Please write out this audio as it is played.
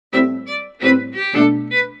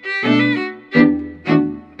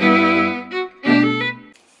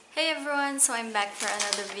so I'm back for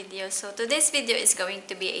another video. So today's video is going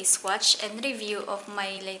to be a swatch and review of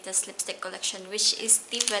my latest lipstick collection, which is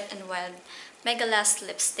the Wet n Wild Megalast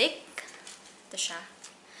Lipstick. Ito siya.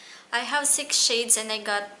 I have 6 shades and I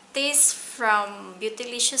got this from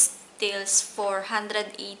Beautylicious deals for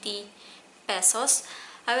 180 pesos.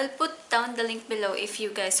 I will put down the link below if you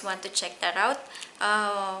guys want to check that out.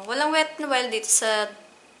 Walang Wet n Wild dito sa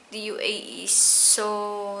UAE.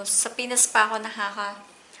 So, sa Pinas pa ako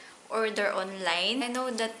order online. I know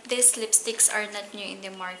that these lipsticks are not new in the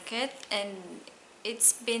market and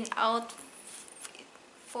it's been out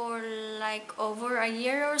for like over a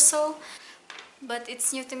year or so. But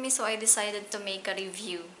it's new to me, so I decided to make a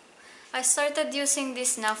review. I started using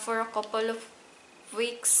this now for a couple of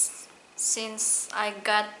weeks since I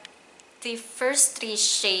got the first 3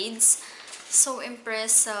 shades. So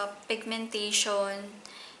impressed sa pigmentation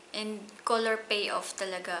and color payoff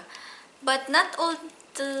talaga. But not all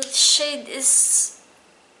the shade is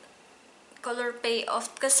color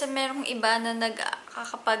payoff kasi merong iba na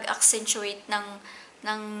nagkakapag-accentuate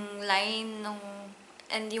ng line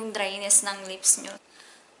and yung dryness ng lips nyo.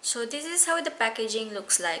 So this is how the packaging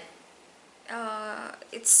looks like.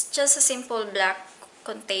 It's just a simple black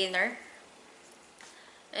container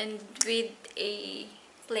and with a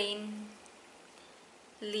plain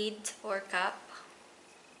lid or cap.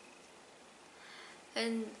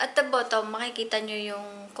 And at the bottom, makikita nyo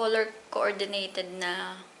yung color coordinated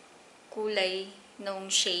na kulay ng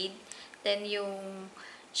shade. Then yung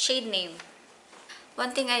shade name.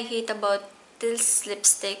 One thing I hate about this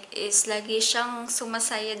lipstick is lagi siyang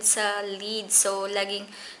sumasayad sa lid. So, laging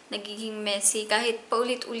nagiging messy. Kahit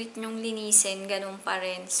paulit-ulit nyong linisin, ganun pa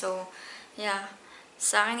rin. So, yeah.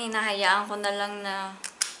 Sa akin, hinahayaan ko na lang na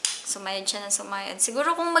sumayad siya ng sumayad.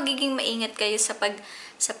 Siguro kung magiging maingat kayo sa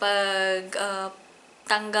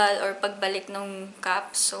tanggal or pagbalik ng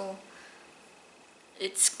cap, so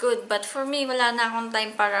it's good. But for me, wala na akong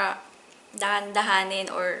time para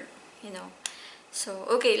dahan-dahanin or, you know. So,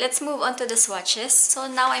 okay, let's move on to the swatches.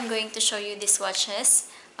 So, now I'm going to show you the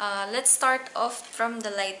swatches. Let's start off from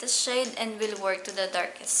the lightest shade and we'll work to the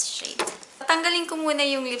darkest shade. Tanggalin ko muna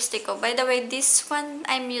yung lipstick ko. By the way, this one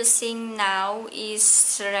I'm using now is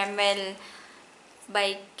Rimmel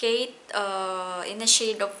by Kate in a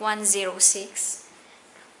shade of 106.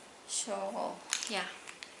 So, yeah.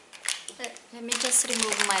 Let me just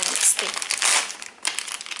remove my lipstick.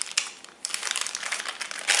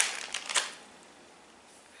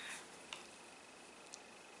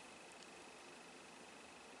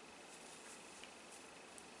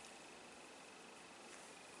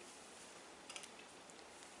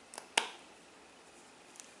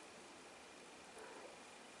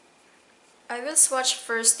 I will swatch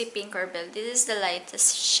first the Pinkerbell. This is the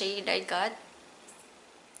lightest shade I got.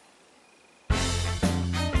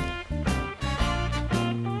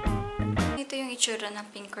 Ito yung itsura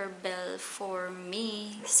ng Pinkerbell for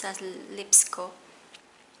me sa lips ko.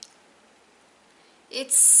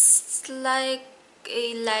 It's like a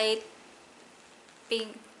light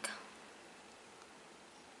pink,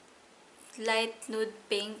 light nude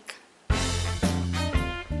pink.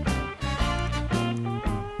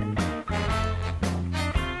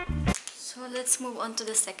 So let's move on to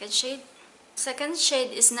the second shade. Second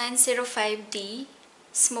shade is 905D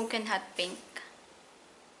Smokin Hotpink.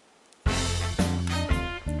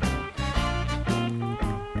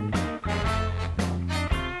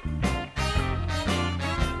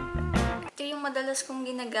 Ito yung madalas kong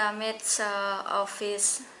ginagamit sa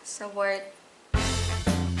office, sa work.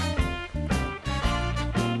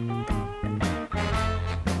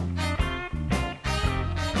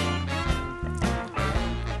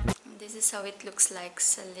 This is how it looks like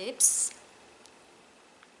sa lips.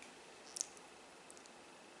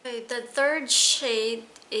 Okay, the third shade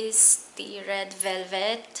is the Red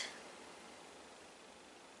Velvet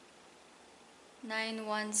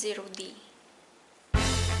 910D.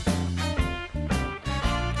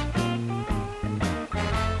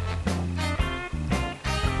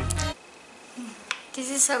 This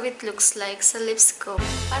is how it looks like sa lips ko.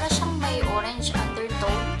 Para siyang may orange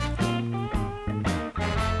undertone.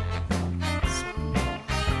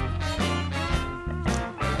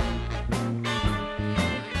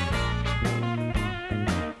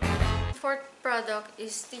 Fourth product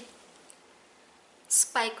is the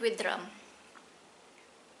Spike with Rum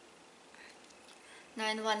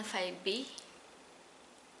 915B.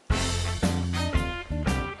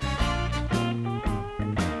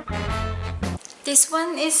 This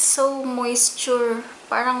one is so moisture,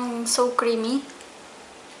 parang so creamy.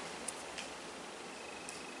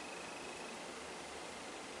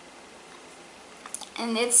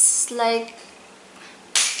 And it's like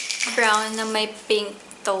brown na may pink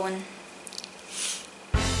tone.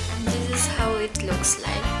 And this is how it looks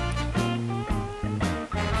like.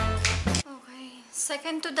 Okay,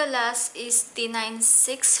 second to the last is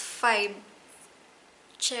T965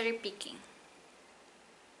 Cherry Picking.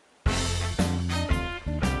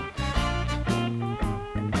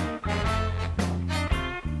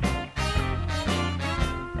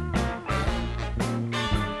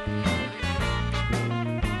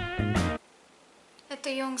 Ito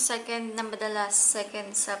yung second na madalas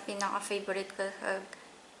second sa pinaka-favorite ko.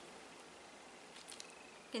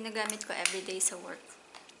 Ginagamit ko everyday sa work.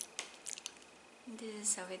 This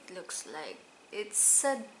is how it looks like. It's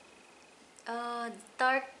a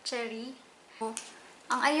dark cherry.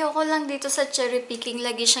 Ang ayoko lang dito sa cherry picking,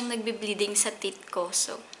 lagi siyang nagbe-bleeding sa teeth ko.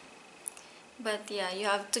 So, but yeah, you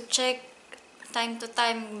have to check time to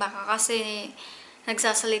time. Baka kasi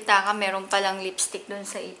nagsasalita ka, meron palang lipstick dun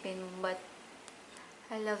sa ipin mo. But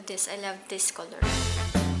I love this. I love this color.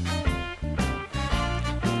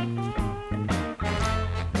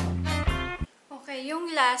 Okay,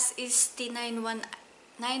 yung last is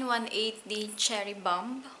T918D Cherry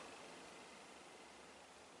Bomb.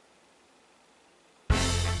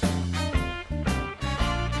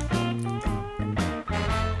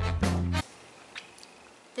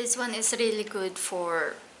 This one is really good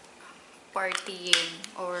for partying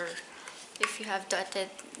or if you have to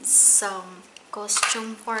attend some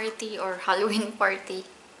costume party or Halloween party.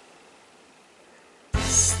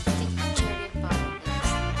 Stick cherry bomb.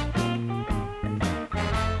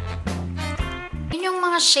 Yun yung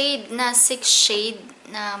mga shade na 6 shade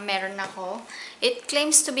na meron ako. It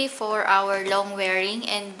claims to be 4-hour long wearing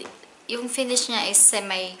and yung finish niya is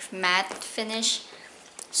semi-matte finish.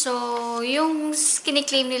 So, yung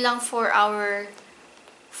kiniklaim nilang 4-hour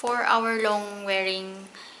long wearing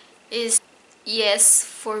is yes,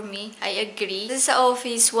 for me. I agree. Sa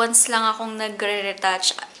office, once lang akong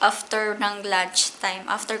nagre-retouch after ng lunch time,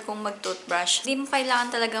 after kong mag-toothbrush. Hindi mo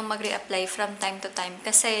kailangan talagang mag-reapply from time to time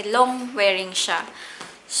kasi long wearing siya.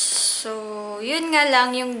 So, yun nga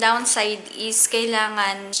lang, yung downside is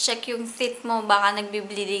kailangan check yung teeth mo, baka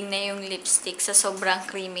nagbi-bleeding na yung lipstick sa sobrang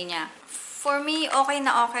creamy niya. For me, okay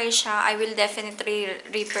na okay siya. I will definitely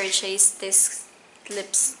repurchase this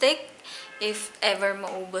lipstick if ever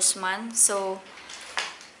maubos man. So,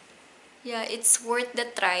 yeah, it's worth the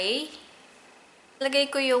try. Lagay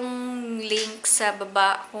ko yung link sa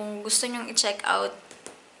baba kung gusto nyong i-check out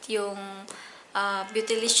yung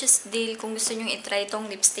Beautylicious deal kung gusto nyong i-try tong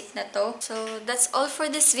lipstick na to. So, that's all for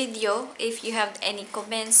this video. If you have any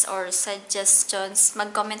comments or suggestions,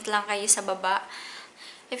 mag-comment lang kayo sa baba.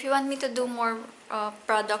 If you want me to do more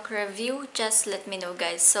product review, just let me know,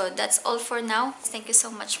 guys. So, that's all for now. Thank you so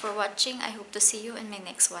much for watching. I hope to see you in my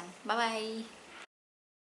next one. Bye-bye!